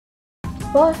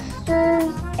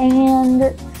Busters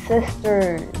and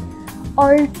sisters,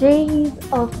 our days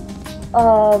of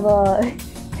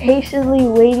patiently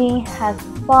waiting has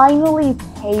finally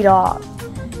paid off,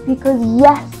 because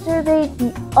yesterday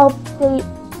the update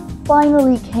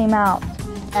finally came out.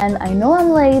 And I know I'm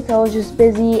late, I was just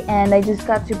busy and I just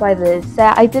got to buy the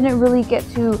set. I didn't really get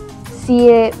to see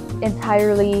it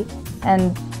entirely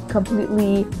and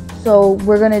completely, so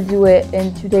we're gonna do it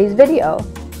in today's video.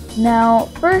 Now,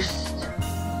 first,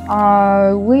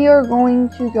 we are going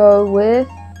to go with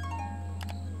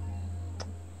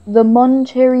the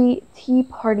Chéri Tea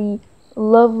Party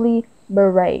Lovely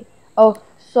Beret. Oh,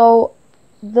 so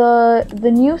the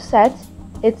new set,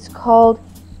 it's called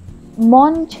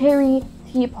Chéri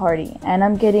Tea Party, and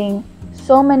I'm getting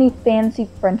so many fancy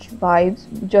French vibes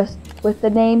just with the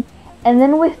name, and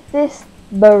then with this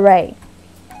beret,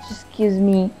 it just gives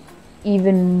me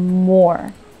even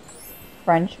more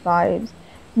French vibes.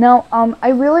 Now, I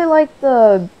really like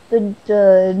the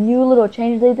new little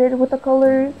change they did with the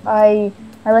colors. I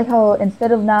like how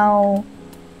instead of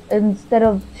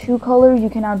 2 colors, you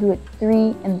can now do it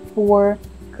 3 and 4.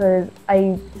 Because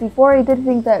before I did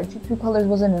think that 2 colors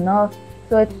wasn't enough,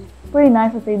 so it's pretty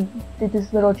nice that they did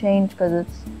this little change because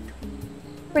it's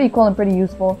pretty cool and pretty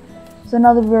useful. So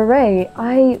now the beret,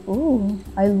 I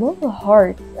love the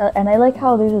hearts, and I like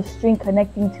how there's a string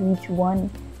connecting to each one,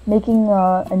 making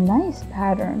a nice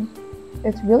pattern.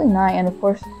 It's really nice, and of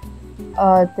course,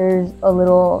 there's a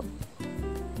little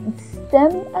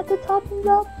stem at the top of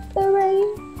the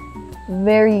beret.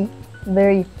 Very,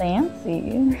 very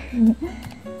fancy.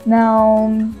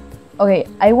 Now, okay,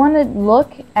 I want to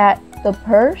look at the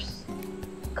purse,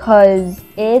 cause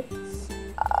it's,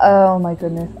 oh my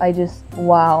goodness,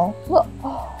 wow. Look,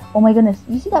 oh my goodness,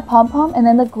 you see that pom-pom and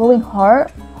then the glowing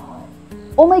heart?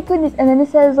 Oh my goodness, and then it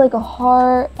says like a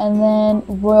heart and then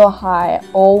royal high.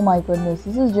 Oh my goodness,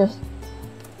 this is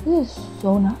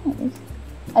so nice.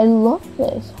 I love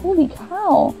this, holy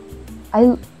cow.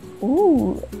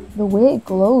 Ooh, the way it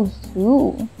glows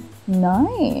too.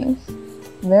 Nice.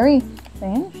 Very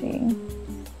fancy.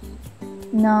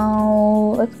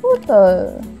 Now, let's go with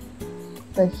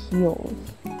the heels.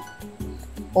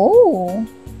 Oh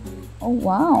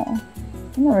wow.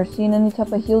 I've never seen any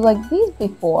type of heels like these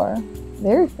before.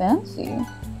 Very fancy.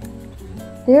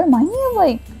 They remind me of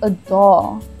like a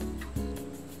doll.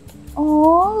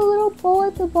 Oh, the little bow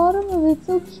at the bottom of it,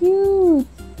 so cute.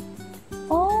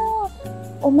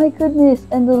 Oh my goodness,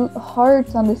 and the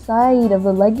hearts on the side of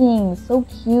the leggings, so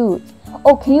cute.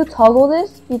 Oh, can you toggle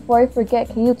this? Before I forget,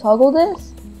 can you toggle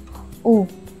this? Oh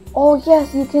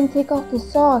yes, you can take off the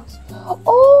socks.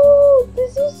 Oh,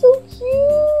 this is so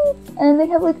cute. And they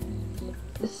have like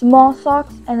small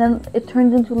socks, and then it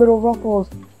turns into little ruffles.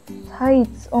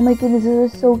 Tights. Oh my goodness,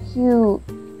 this is so cute.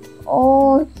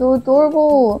 Oh, it's so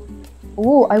adorable.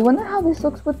 Oh, I wonder how this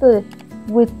looks with the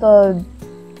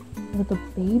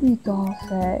baby doll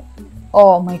set.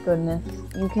 Oh my goodness,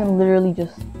 you can literally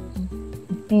just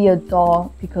be a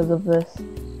doll because of this,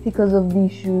 because of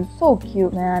these shoes. So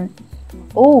cute, man.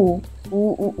 The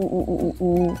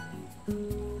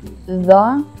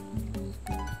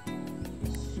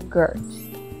skirt,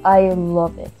 I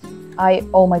love it.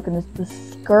 Oh my goodness, the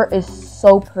skirt is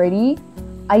so pretty.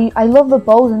 I love the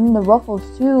bows and the ruffles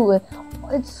too.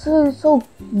 It's so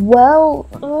well.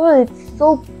 It's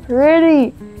so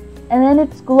pretty, and then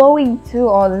it's glowing too.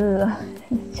 Oh,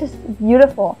 it's just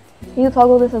beautiful. Can you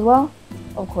toggle this as well?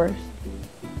 Of course.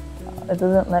 It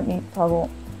doesn't let me toggle.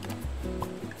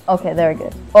 Okay, there it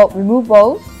is. Oh, remove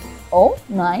bows. Oh,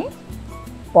 nice.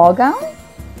 Ball gown.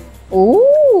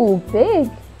 Ooh, big.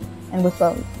 And with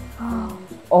bows.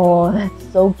 Oh,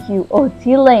 that's so cute. Oh,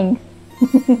 T-length.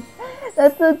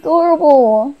 That's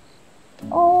adorable.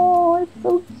 Oh, it's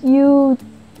so cute.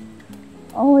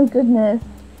 Oh my goodness.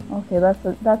 Okay,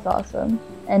 that's awesome.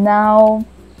 And now,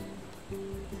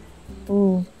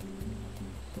 the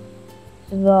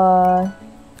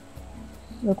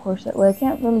corset. Well, I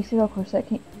can't really see the corset.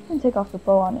 You can take off the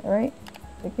bow on it, right?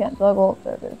 I can't toggle.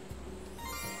 There it is.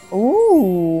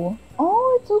 Ooh.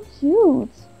 Oh, it's so cute.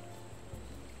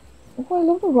 Oh, I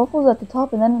love the ruffles at the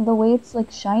top, and then the way it's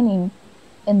like shining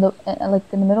in the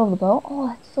middle of the bow. Oh,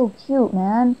 that's so cute,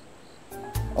 man.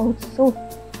 Oh, it's so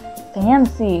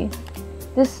fancy.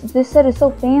 This set is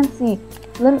so fancy.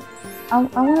 I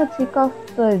want to take off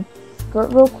the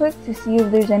skirt real quick to see if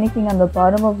there's anything on the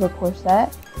bottom of the corset.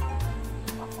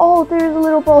 Oh, there's a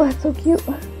little bow. That's so cute.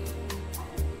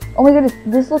 Oh my goodness,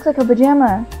 this looks like a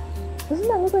pajama. Doesn't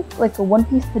that look like a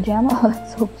one-piece pajama? Oh,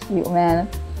 that's so cute, man.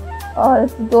 Oh,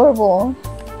 that's adorable.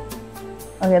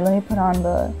 Okay, let me put on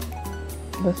the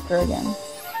skirt again.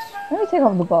 Let me take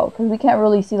off the bow because we can't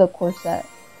really see the corset.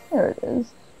 There it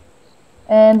is.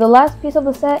 And the last piece of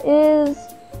the set is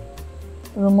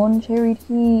the Chéri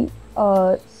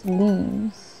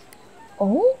sleeves.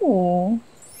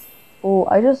 Oh,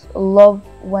 I just love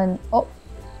when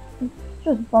it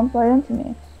just bumped right into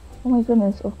me. Oh my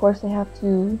goodness! Of course they have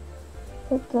to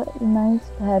put the nice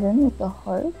pattern with the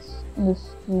hearts and the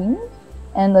strings,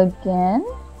 and again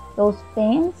those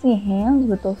fancy hands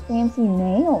with those fancy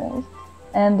nails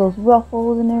and those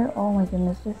ruffles in there. Oh my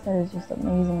goodness, this set is just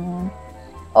amazing, man.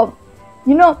 Oh,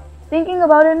 you know, thinking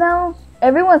about it now,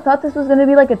 everyone thought this was gonna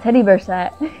be like a teddy bear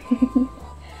set.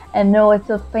 And no, it's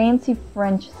a fancy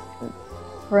French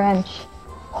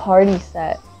party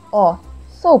set. Oh,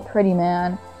 so pretty,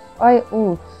 man.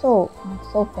 So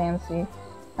fancy.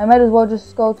 I might as well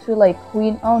just go to like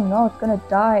oh no, it's gonna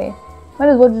die. Might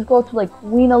as well just go to like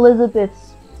Queen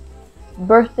Elizabeth's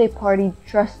birthday party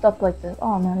dressed up like this.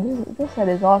 Oh man, this set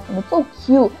is awesome. It's so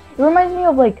cute. It reminds me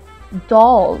of like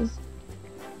dolls.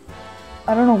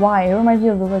 I don't know why. It reminds me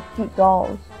of those like cute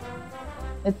dolls.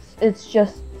 It's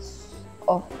just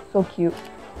so cute.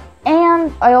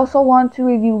 And I also want to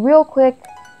review real quick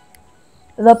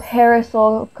the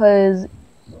Parasol because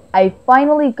I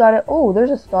finally got it. Oh,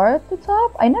 there's a star at the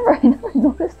top. I never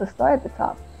noticed the star at the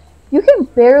top. You can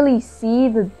barely see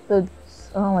the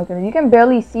oh my goodness. You can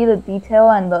barely see the detail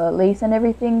and the lace and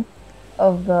everything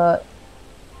of the.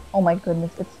 Oh my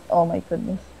goodness. Oh my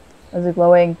goodness. Is it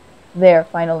glowing? There,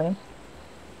 finally.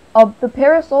 The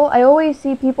Parasol, I always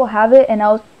see people have it, and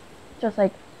I was just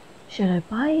like, should I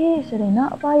buy it? Should I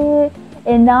not buy it?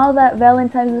 And now that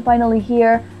Valentine's is finally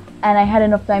here, and I had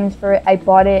enough diamonds for it, I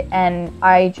bought it, and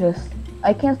I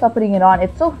can't stop putting it on.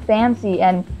 It's so fancy,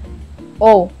 and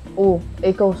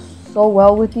it goes so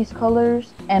well with these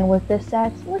colors and with this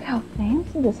set. Look how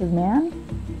fancy this is, man.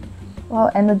 Wow,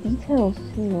 and the details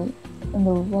too, and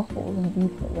the ruffles and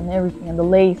details and everything, and the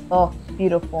lace. Oh,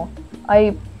 beautiful.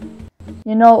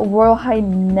 You know, Royal High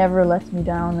never lets me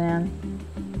down, man.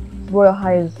 Royal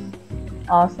High is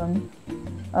awesome.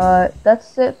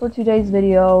 That's it for today's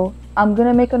video. I'm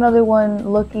gonna make another one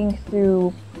looking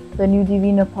through the new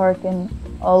Divina Park and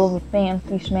all of the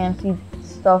fancy schmancy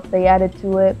stuff they added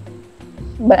to it.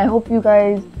 But I hope you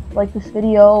guys like this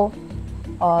video.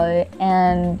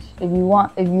 And if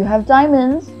you have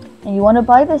diamonds and you want to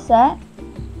buy this set,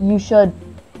 you should.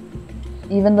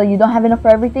 Even though you don't have enough for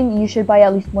everything, you should buy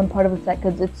at least one part of the set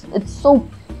because it's so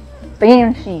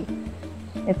fancy.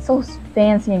 It's so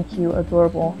fancy and cute,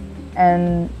 adorable.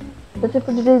 And that's it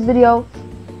for today's video.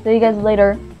 See you guys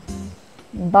later.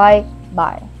 Bye.